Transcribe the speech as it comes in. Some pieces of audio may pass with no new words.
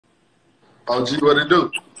OG, what it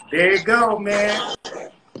do? There you go, man.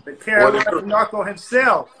 The Carolina Narco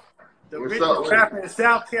himself. The richest rapper in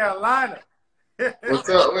South Carolina. What's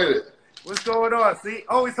up with it? What's going on? See,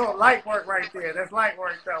 always on light work right there. That's light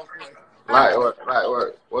work, though. Light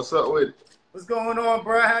work. What's up with it? What's going on,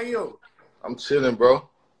 bro? How you? I'm chilling, bro.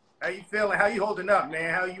 How you feeling? How you holding up,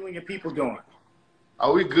 man? How you and your people doing?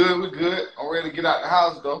 Oh, we good. We good. I'm ready to get out the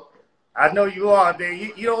house, though. I know you are, man.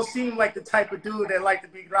 You don't seem like the type of dude that like to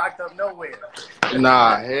be locked up nowhere.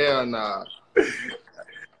 Nah, hell nah.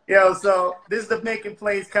 Yo, so this is the Making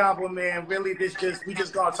Plays Convo, man. Really, we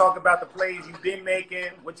just gonna talk about the plays you've been making,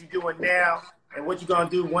 what you're doing now, and what you're gonna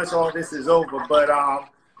do once all this is over. But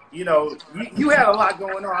you know, you had a lot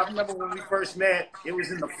going on. I remember when we first met, it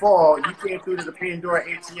was in the fall. You came through to the Pandora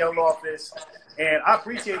ATL office, and I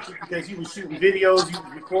appreciate you because you were shooting videos, you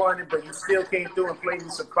were recording it, but you still came through and played me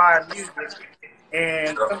some fire music.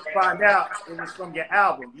 And come to find out, it was from your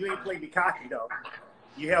album. You ain't played me cocky, though.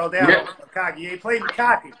 You held out on cocky. You ain't played me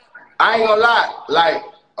cocky. I ain't gonna lie. Like,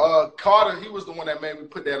 Carter, he was the one that made me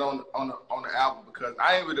put that on the album because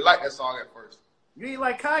I ain't really like that song at first. You ain't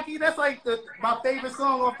like cocky? That's like my favorite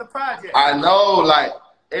song off the project. I know, like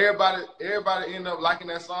everybody ended up liking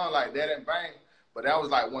that song, like That Ain't Bang. But that was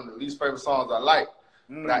like one of the least favorite songs I like.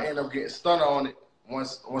 But I ended up getting stunned on it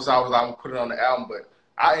once I was like, I'm gonna put it on the album. But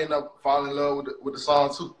I ended up falling in love with the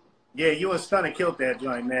song too. Yeah, you and Stunner killed that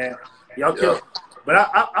joint, man. Y'all killed. But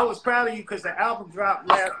I was proud of you because the album dropped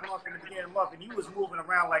last month in the beginning of the month, and you was moving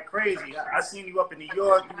around like crazy. I seen you up in New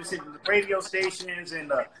York. You was hitting the radio stations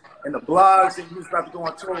and the blogs, and you was about to go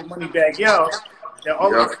on tour with Moneybagg Yo. And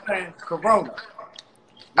all of a sudden, Corona.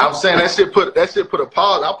 I'm saying that shit put a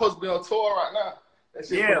pause. I'm supposed to be on tour right now. That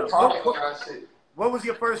shit put a pause on that shit. What was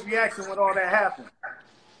your first reaction when all that happened?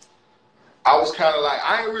 I was kind of like,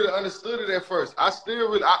 I ain't really understood it at first. I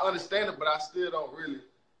understand it, but I still don't really.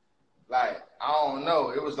 Like, I don't know.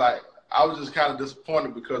 It was like, I was just kind of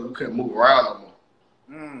disappointed because we couldn't move around no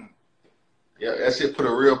more. Yeah, that shit put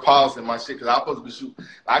a real pause in my shit because I'm supposed to be shooting.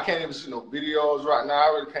 I can't even shoot no videos right now. I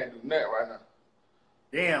really can't do that right now.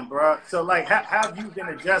 Damn, bro. So, like, how have you been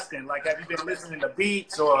adjusting? Like, have you been listening to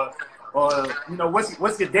beats or you know,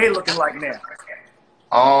 what's your day looking like now?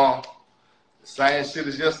 Same shit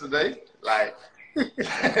as yesterday. Like,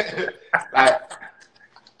 like.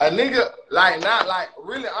 A nigga, like, not like,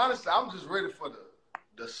 really, honestly, I'm just ready for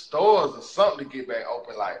the stores or something to get back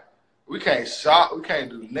open. Like, we can't shop, we can't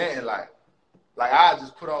do nothing. Like I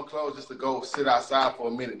just put on clothes just to go sit outside for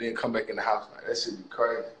a minute, then come back in the house. Like, that shit be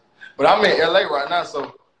crazy. But I'm in LA right now,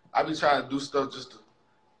 so I be trying to do stuff just to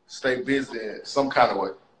stay busy in some kind of way.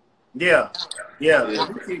 Yeah.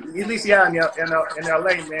 At least you're in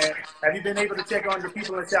LA, man. Have you been able to check on your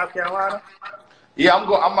people in South Carolina? Yeah,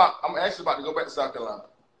 I'm actually about to go back to South Carolina.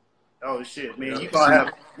 Oh shit, man! You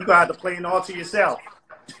gonna have to play it all to yourself.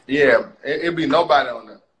 Yeah, it'll be nobody on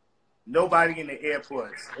there. Nobody in the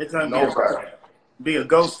airports. It's gonna be a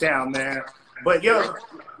ghost town, man. But yo,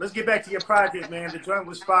 let's get back to your project, man. The joint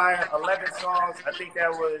was fire. 11 songs. I think that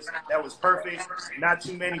was perfect. Not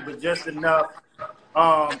too many, but just enough.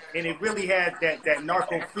 And it really had that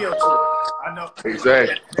narco feel to it. I know.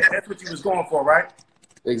 Exactly. That's what you was going for, right?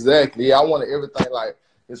 Exactly. Yeah, I wanted everything like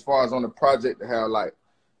as far as on the project to have like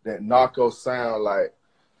that narco sound, like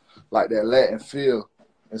that Latin feel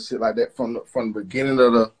and shit like that from the beginning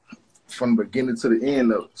to the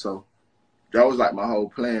end of it. So that was like my whole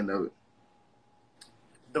plan of it.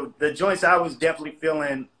 The joints I was definitely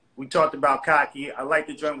feeling. We talked about Cocky. I like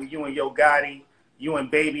the joint with you and Yo Gotti, you and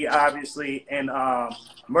Baby, obviously, and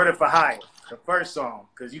Murder for Hire, the first song,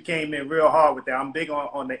 because you came in real hard with that. I'm big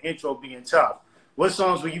on the intro being tough. What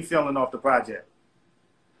songs were you feeling off the project?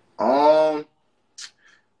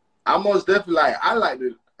 I most definitely I like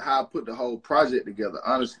how I put the whole project together,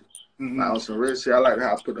 honestly. Like on some real shit, I like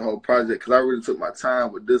how I put the whole project because I really took my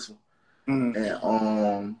time with this one.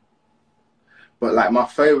 And but like my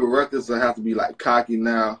favorite records will have to be like Cocky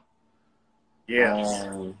Now.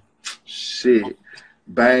 Yeah. Shit.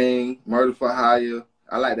 Bang, Murder for Hire.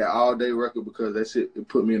 I like that All Day record because that shit it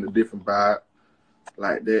put me in a different vibe.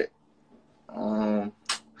 Like that. I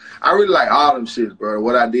really like all them shits, bro.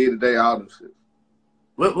 What I did today, all them shits.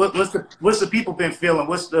 What's the people been feeling?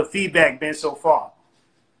 What's the feedback been so far?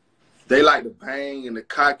 They like the Bang and the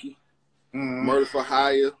Cocky, Murder for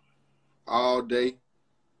Hire, All Day.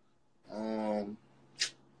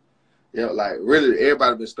 Yeah, like really,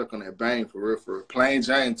 everybody been stuck on that Bang for real. Plain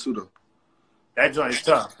Jane too though. That joint is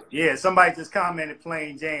tough. Yeah, somebody just commented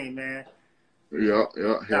Plain Jane, man. Yeah.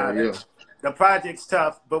 The project's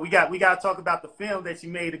tough, but we got to talk about the film that you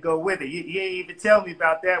made to go with it. You ain't even tell me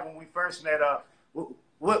about that when we first met up.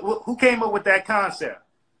 Who came up with that concept?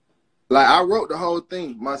 Like I wrote the whole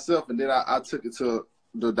thing myself, and then I took it to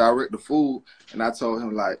the director of food, and I told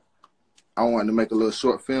him like I wanted to make a little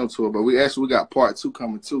short film to it. But we got part 2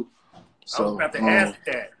 coming too. So I was about to ask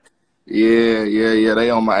that. Yeah. They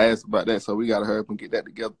on my ass about that, so we gotta hurry up and get that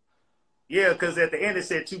together. Yeah, because at the end it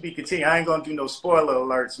said to be continued. I ain't gonna do no spoiler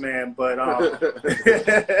alerts, man. But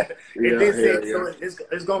it did say so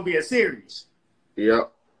it's gonna be a series.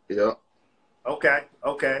 Yep.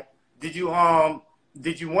 Okay. Did you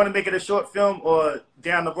want to make it a short film, or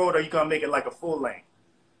down the road are you gonna make it like a full length?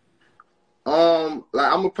 Like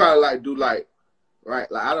I'm gonna probably like do like I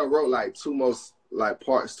done wrote like 2 more like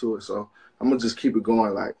parts to it, so I'm gonna just keep it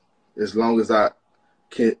going like as long as I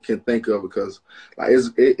can think of, because like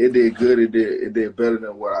it did good, it did better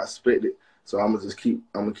than what I expected, so I'm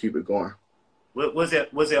gonna keep it going. Was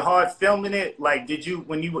it hard filming it? Like, did you,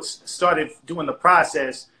 when you started doing the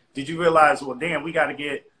process, did you realize, well, damn, we got to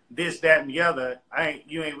get this, that, and the other?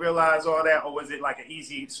 You ain't realize all that, or was it like an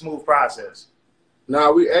easy, smooth process?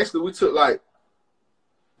 Nah, we took like,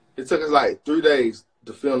 it took us like 3 days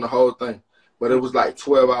to film the whole thing, but it was like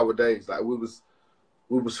 12-hour days. Like we was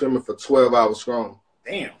filming for 12 hours strong.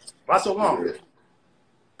 Damn, why so long? Yeah.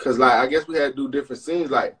 Cause like I guess we had to do different scenes.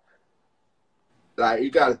 Like you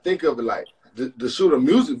got to think of it like to shoot a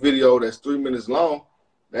music video that's 3 minutes long.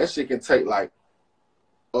 That shit can take like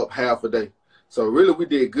up half a day. So really, we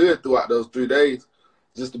did good throughout those 3 days,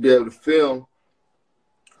 just to be able to film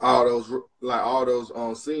all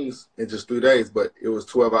those scenes in just 3 days. But it was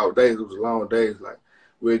 12-hour days. It was long days. Like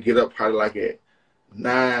we'd get up probably like at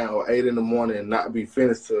 9 or 8 in the morning and not be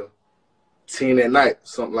finished till 10 at night,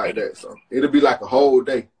 something like that. So it'll be like a whole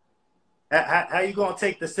day. How you gonna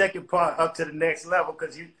take the second part up to the next level?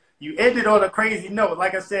 Because you ended on a crazy note.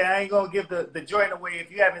 Like I said, I ain't gonna give the joint away.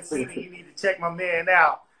 If you haven't seen it, you need to check my man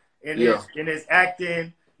out in his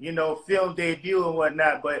acting, film debut and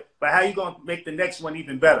whatnot. But how you gonna make the next one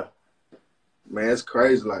even better? Man, it's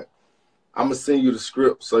crazy. Like I'm gonna send you the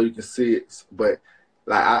script so you can see it. But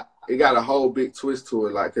like it got a whole big twist to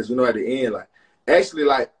it. Like, cause at the end, like actually,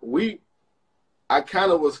 like I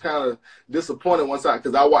was kind of disappointed one side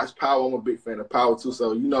because I watched Power. I'm a big fan of Power too.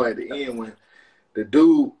 So at the end when the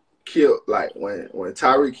dude killed, like when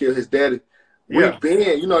Tyree killed his daddy, we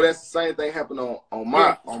been, that's the same thing happened on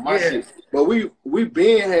my shit. But we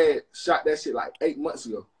been had shot that shit like 8 months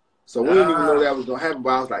ago. So we didn't even know that was gonna happen. But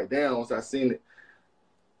I was like, damn, once I seen it,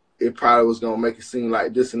 it probably was gonna make it seem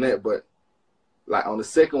like this and that. But like on the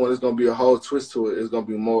second one, it's gonna be a whole twist to it. It's gonna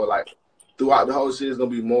be more like throughout the whole shit, it's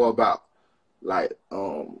gonna be more about like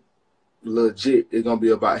legit. It's gonna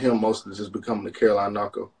be about him mostly just becoming the Carolina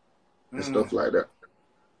Narco and stuff like that.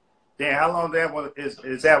 Damn, how long that one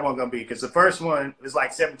is that one gonna be? Because the first one is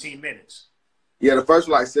like 17 minutes. Yeah, the first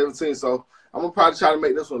one like 17. So I'm gonna probably try to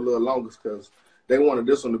make this one a little longer because they wanted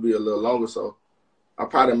this one to be a little longer. So I'll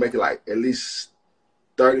probably make it like at least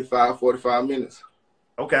 35, 45 minutes.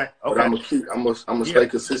 Okay. But I'm gonna stay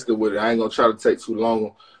consistent with it. I ain't gonna try to take too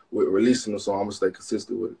long with releasing the song. I'm gonna stay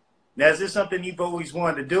consistent with it. Now, is this something you've always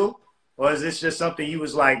wanted to do, or is this just something you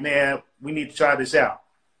was like, man, we need to try this out?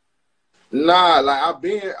 Nah, like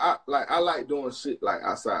I like doing shit like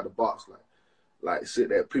outside the box, like shit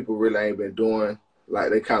that people really ain't been doing.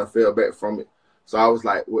 Like they kind of fell back from it. So I was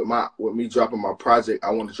like, with me dropping my project,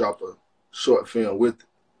 I want to drop a short film with it.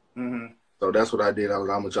 Mm-hmm. So that's what I did. I'm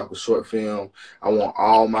gonna drop a short film. I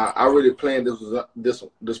really planned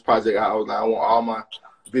this project. I was like, I want all my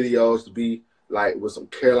videos to be like with some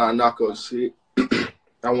Carolina Narco shit.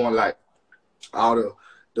 I want like all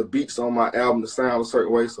the beats on my album to sound a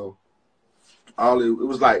certain way. So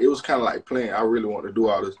it was kind of like playing. I really want to do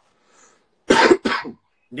all this.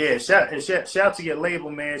 Yeah, shout to your label,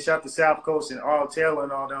 man. Shout to South Coast and All Taylor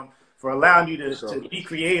and all them for allowing you to be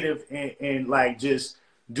creative and like just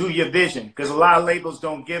do your vision. Because a lot of labels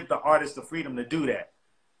don't give the artist the freedom to do that.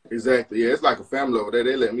 Exactly. Yeah, it's like a family over there.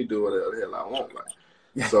 They let me do whatever the hell I want.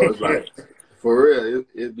 Like, so it's like, for real,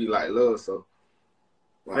 it'd be like love. So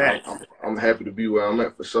like, I'm happy to be where I'm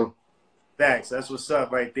at for sure. Thanks. That's what's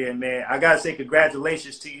up right there, man. I got to say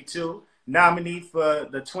congratulations to you, too. Nominee for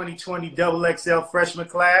the 2020 XXL Freshman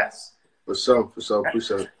Class. For sure.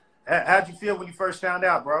 Appreciate it. How'd you feel when you first found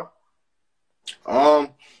out, bro?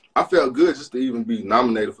 I felt good just to even be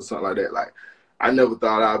nominated for something like that. Like, I never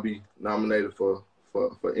thought I'd be nominated for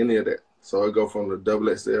any of that. So it go from the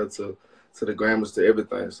XXL to the Grammys to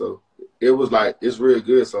everything. So it was like, it's real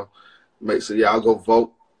good. So make sure y'all go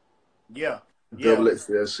vote. Yeah.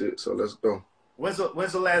 XXL shit. So let's go. When's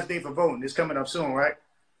the last day for voting? It's coming up soon, right?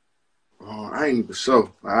 I ain't even sure.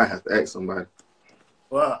 I have to ask somebody.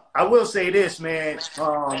 Well, I will say this, man.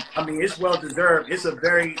 I mean, it's well deserved. It's a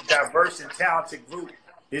very diverse and talented group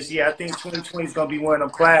this year. I think 2020 is going to be one of them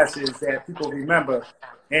classes that people remember.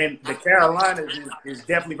 And the Carolinas is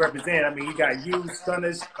definitely represented. I mean, you got you,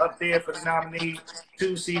 Stunners up there for the nominee,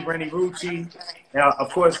 2C, Rennie Rucci. Now, of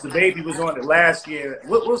course, the baby was on it last year.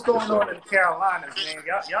 What's going on in the Carolinas, man?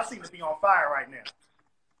 Y'all seem to be on fire right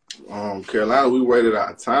now. Carolina, we waited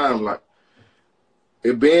our time. Like,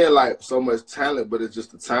 it being like so much talent, but it's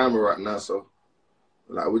just the timing right now. So,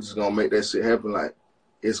 like, we're just gonna make that shit happen. Like,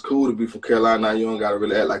 it's cool to be from Carolina now. You don't gotta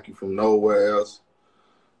really act like you from nowhere else.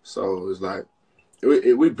 So it's like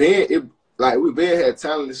we been had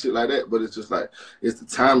talent and shit like that, but it's just like it's the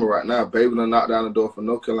timing right now. Baby done knocked down the door for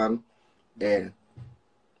North Carolina, and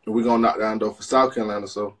we're gonna knock down the door for South Carolina.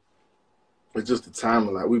 So it's just the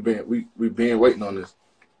timing. Like we've been waiting on this.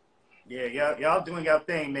 Yeah, y'all doing your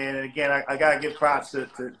thing, man. And again, I gotta give props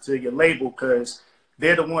to your label because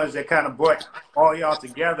they're the ones that kind of brought all y'all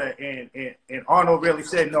together. And Arnold really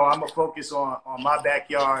said, no, I'm gonna focus on my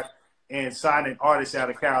backyard and signing artists out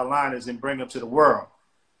of Carolinas and bring them to the world.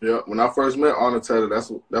 Yeah, when I first met Arnold Taylor,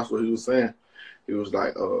 that's what he was saying. He was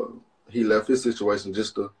like, he left his situation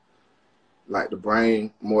just to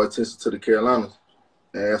bring more attention to the Carolinas,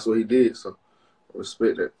 and that's what he did. So, I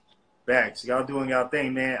respect that. Facts, y'all doing y'all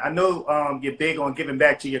thing, man. I know you're big on giving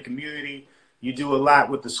back to your community. You do a lot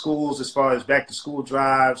with the schools as far as back to school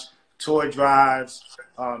drives, toy drives,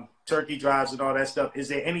 turkey drives, and all that stuff. Is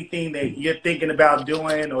there anything that you're thinking about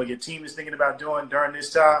doing or your team is thinking about doing during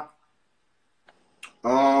this time?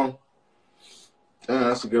 Yeah,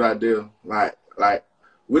 that's a good idea. Like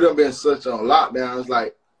we done been such on lockdowns.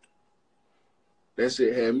 Like that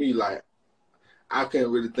shit had me like I can't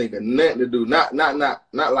really think of nothing to do. Not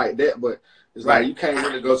like that, but it's right. Like you can't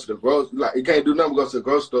really go to the grocery. Like you can't do nothing but go to the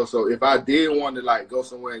grocery store. So if I did want to like go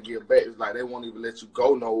somewhere and give back, it's like they won't even let you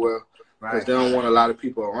go nowhere because they don't want a lot of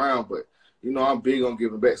people around. But you know I'm big on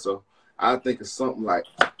giving back, so I think it's something like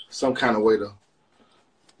some kind of way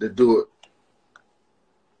to do it.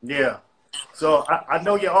 Yeah. So I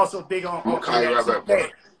know you're also big on. I'm call you right back, bro.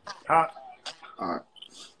 Huh? All right.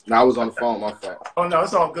 Now I was on the phone. My fault. Oh no,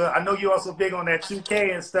 it's all good. I know you're also big on that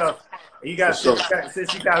 2K and stuff. You got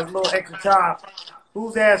since you got a little extra time.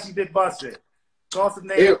 Whose ass you been busting? Call some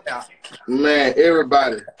names out. Man,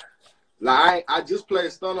 everybody. Like I just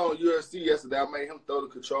played stun on UFC yesterday. I made him throw the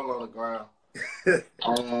controller on the ground.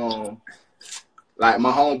 Like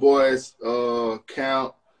my homeboys,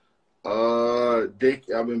 Count, Dick.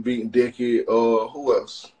 I've been beating Dickie. Who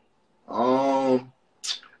else?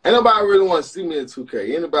 Ain't nobody really want to see me in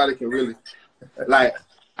 2K. Anybody can really, like,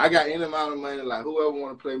 I got any amount of money. Like, whoever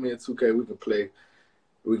want to play me in 2K, we can play.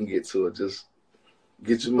 We can get to it. Just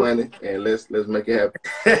get your money and let's make it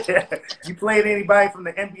happen. You played anybody from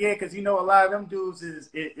the NBA? Because you know a lot of them dudes is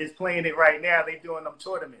playing it right now. They doing them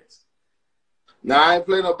tournaments. Nah, I ain't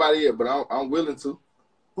played nobody yet, but I'm willing to.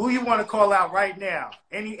 Who you want to call out right now?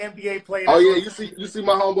 Any NBA player? Oh yeah, you see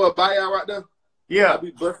my homeboy Buyout right there. Yeah. I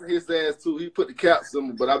be busting his ass too. He put the cap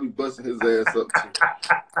symbol, but I be busting his ass up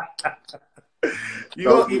too.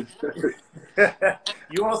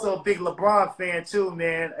 You also a big LeBron fan too,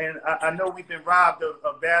 man. And I know we've been robbed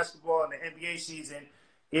of basketball in the NBA season.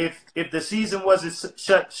 If the season wasn't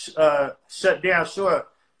shut down short,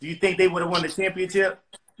 do you think they would have won the championship?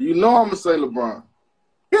 You know I'm gonna say LeBron.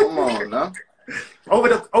 Come on now. Over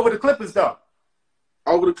the Clippers though.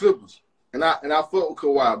 Over the Clippers. And I fuck with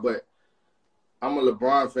Kawhi, but I'm a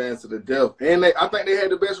LeBron fan to the death. And I think they had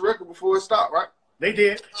the best record before it stopped, right? They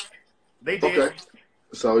did. Okay.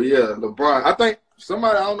 So, yeah, LeBron. I think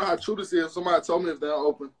somebody, I don't know how true this is, somebody told me if they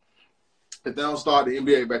don't start the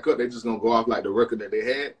NBA back up, they just going to go off like the record that they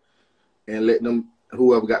had and let them,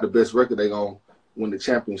 whoever got the best record, they going to win the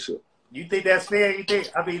championship. You think that's fair? You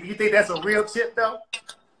think that's a real chip, though?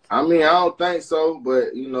 I mean, I don't think so,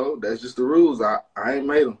 but, you know, that's just the rules. I ain't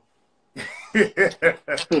made them.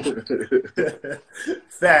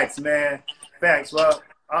 Facts, man. Facts. Well,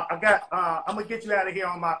 I'm gonna get you out of here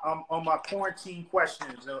on my quarantine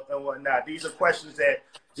questions and whatnot. These are questions that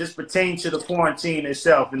just pertain to the quarantine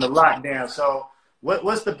itself and the lockdown. So,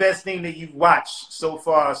 what's the best thing that you've watched so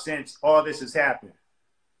far since all this has happened?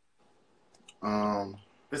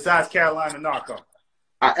 Besides Carolina Narco,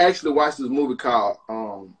 I actually watched this movie called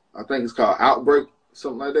I think it's called Outbreak,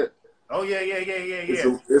 something like that. Oh, yeah.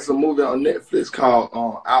 It's a movie on Netflix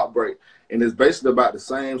called Outbreak, and it's basically about the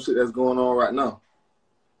same shit that's going on right now.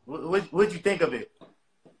 What'd you think of it?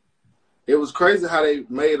 It was crazy how they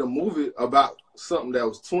made a movie about something that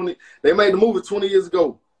was 20. They made the movie 20 years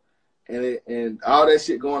ago, and all that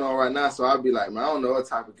shit going on right now. So I'd be like, man, I don't know what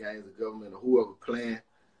type of games the government or whoever playing,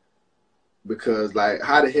 because like,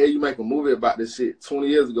 how the hell you make a movie about this shit 20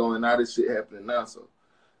 years ago and now this shit happening now? So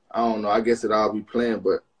I don't know. I guess it all be playing,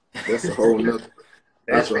 but that's a whole nother.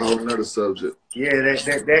 That's a whole nother subject. Yeah,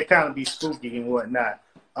 that kind of be spooky and whatnot.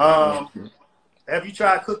 Have you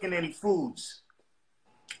tried cooking any foods?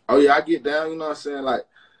 Oh yeah, I get down. You know what I'm saying? Like,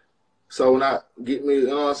 so when I get me, you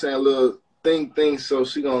know what I'm saying, a little thing, so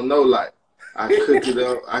she gonna know like I cook it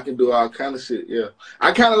up. I can do all kind of shit. Yeah,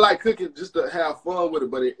 I kind of like cooking just to have fun with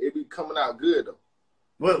it, but it be coming out good though.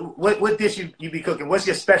 What dish you be cooking? What's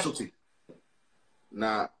your specialty?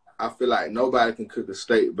 Nah, I feel like nobody can cook a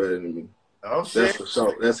steak better than me. Oh shit, that's for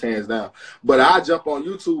sure. That's hands down. But I jump on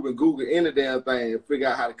YouTube and Google any damn thing and figure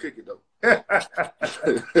out how to cook it though.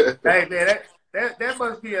 Hey man, that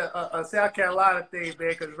must be a South Carolina thing,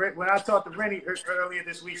 man. Because when I talked to Rennie earlier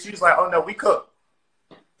this week, she was like, "Oh no, we cook."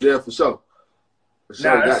 Yeah, for sure. For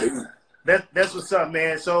sure. Nah, that's what's up,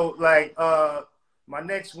 man. So like, my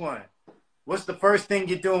next one. What's the first thing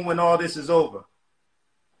you're doing when all this is over?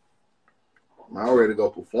 I'm ready to go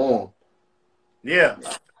perform. Yeah.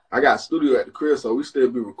 I got a studio at the crib, so we still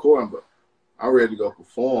be recording, but I'm ready to go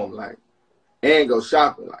perform, like, and go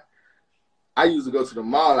shopping. Like, I used to go to the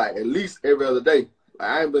mall, like, at least every other day. Like,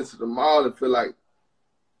 I ain't been to the mall in for, like,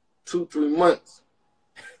 2-3 months.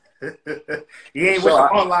 You ain't with the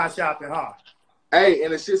online shopping, huh? Hey,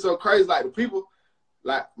 and the shit's so crazy. Like, the people,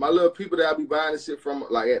 like, my little people that I be buying this shit from,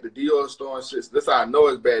 like, at the Dior store and shit, that's how I know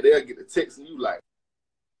it's bad. They'll get the text and you, like,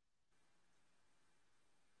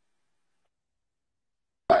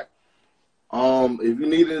 if you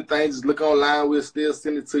need anything, just look online. We'll still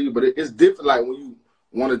send it to you. But it's different, like, when you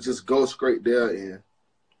want to just go straight there and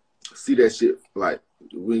see that shit, like,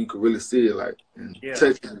 when you can really see it, like, and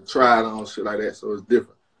touch it and try it on, shit like that. So it's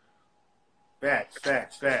different.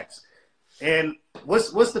 Facts. And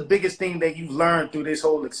what's the biggest thing that you've learned through this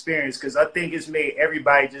whole experience? Because I think it's made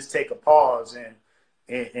everybody just take a pause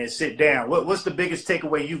and sit down. What's the biggest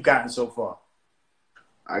takeaway you've gotten so far?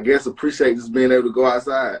 I guess appreciate just being able to go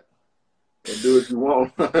outside and do what you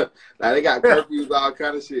want. Like, they got curfews, all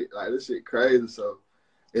kind of shit. Like, this shit crazy. So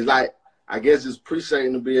it's like, I guess just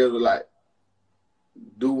appreciating to be able to, like,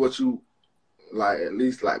 do what you, like, at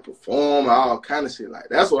least, like, perform, all kind of shit. Like,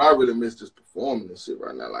 that's what I really miss, just performing and shit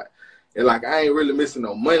right now. Like, and, like, I ain't really missing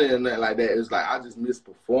no money and nothing like that. It's like, I just miss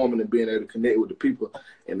performing and being able to connect with the people.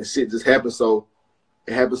 And the shit just happened so,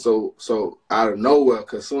 it happened so out of nowhere.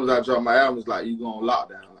 Because as soon as I dropped my album, it's like, you go on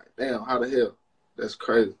lockdown. Like, damn, how the hell? That's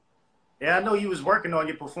crazy. Yeah, I know you was working on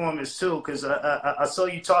your performance too, because I saw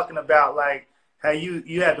you talking about like how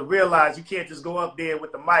you had to realize you can't just go up there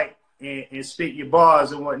with the mic and spit your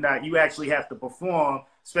bars and whatnot. You actually have to perform,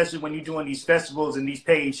 especially when you're doing these festivals and these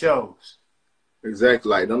paid shows. Exactly.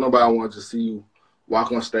 Like, don't nobody want to see you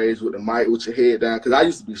walk on stage with the mic with your head down. Because I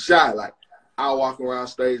used to be shy. Like, I walk around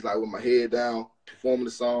stage like with my head down, performing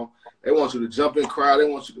the song. They want you to jump in the crowd. They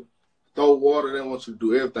want you to throw water. They want you to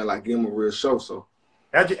do everything, like give them a real show. So.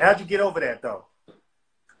 How'd you get over that though?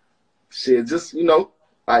 Shit, just, you know,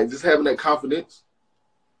 like just having that confidence.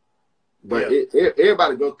 But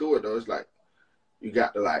everybody go through it though. It's like you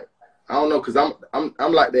got to, like, I don't know, cause I'm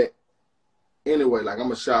like that anyway. Like,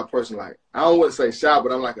 I'm a shy person. Like, I don't want to say shy,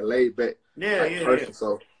 but I'm like a laid back person.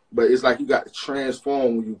 So, but it's like you got to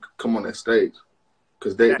transform when you come on that stage,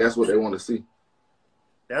 cause that's what they want to see.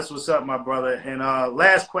 That's what's up, my brother. And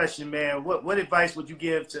last question, man. What advice would you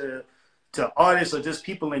give to artists or just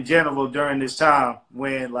people in general during this time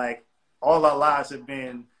when, like, all our lives have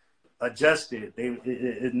been adjusted?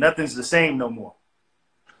 Nothing's the same no more.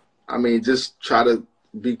 I mean, just try to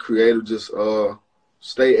be creative. Just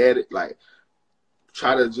stay at it. Like,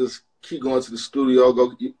 try to just keep going to the studio.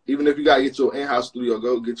 Go, even if you got to get your in-house studio,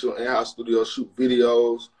 go get your in-house studio, shoot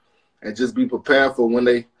videos, and just be prepared for when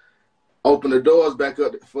they open the doors back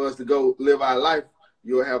up for us to go live our life.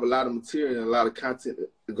 You'll have a lot of material and a lot of content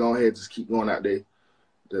to go ahead and just keep going out there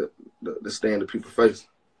to stay in the people's face.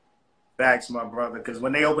 Facts, my brother, because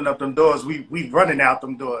when they open up them doors, we running out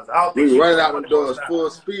them doors. We running out them doors full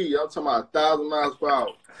speed. I'm talking about 1,000 miles per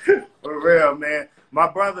hour. For real, man.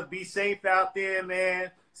 My brother, be safe out there,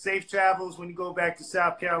 man. Safe travels when you go back to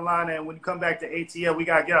South Carolina, and when you come back to ATL, we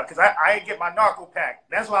got to get up. Because I ain't get my narco pack.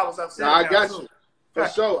 That's why I was upset. Nah, I got you. For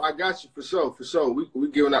sure, I got you. For sure. We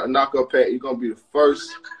giving out the narco pack. You're going to be the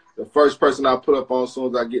first person I put up on as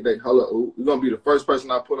soon as I get that. Hello, you're going to be the first person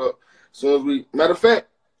I put up as soon as we, matter of fact,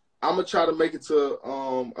 I'm going to try to make it to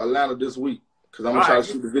Atlanta this week, because I'm going to try to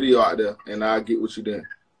shoot the video out there, and I'll get with you then.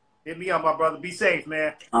 Hit me up, my brother. Be safe,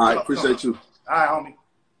 man. All right, appreciate you. All right, homie.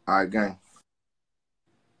 All right, gang.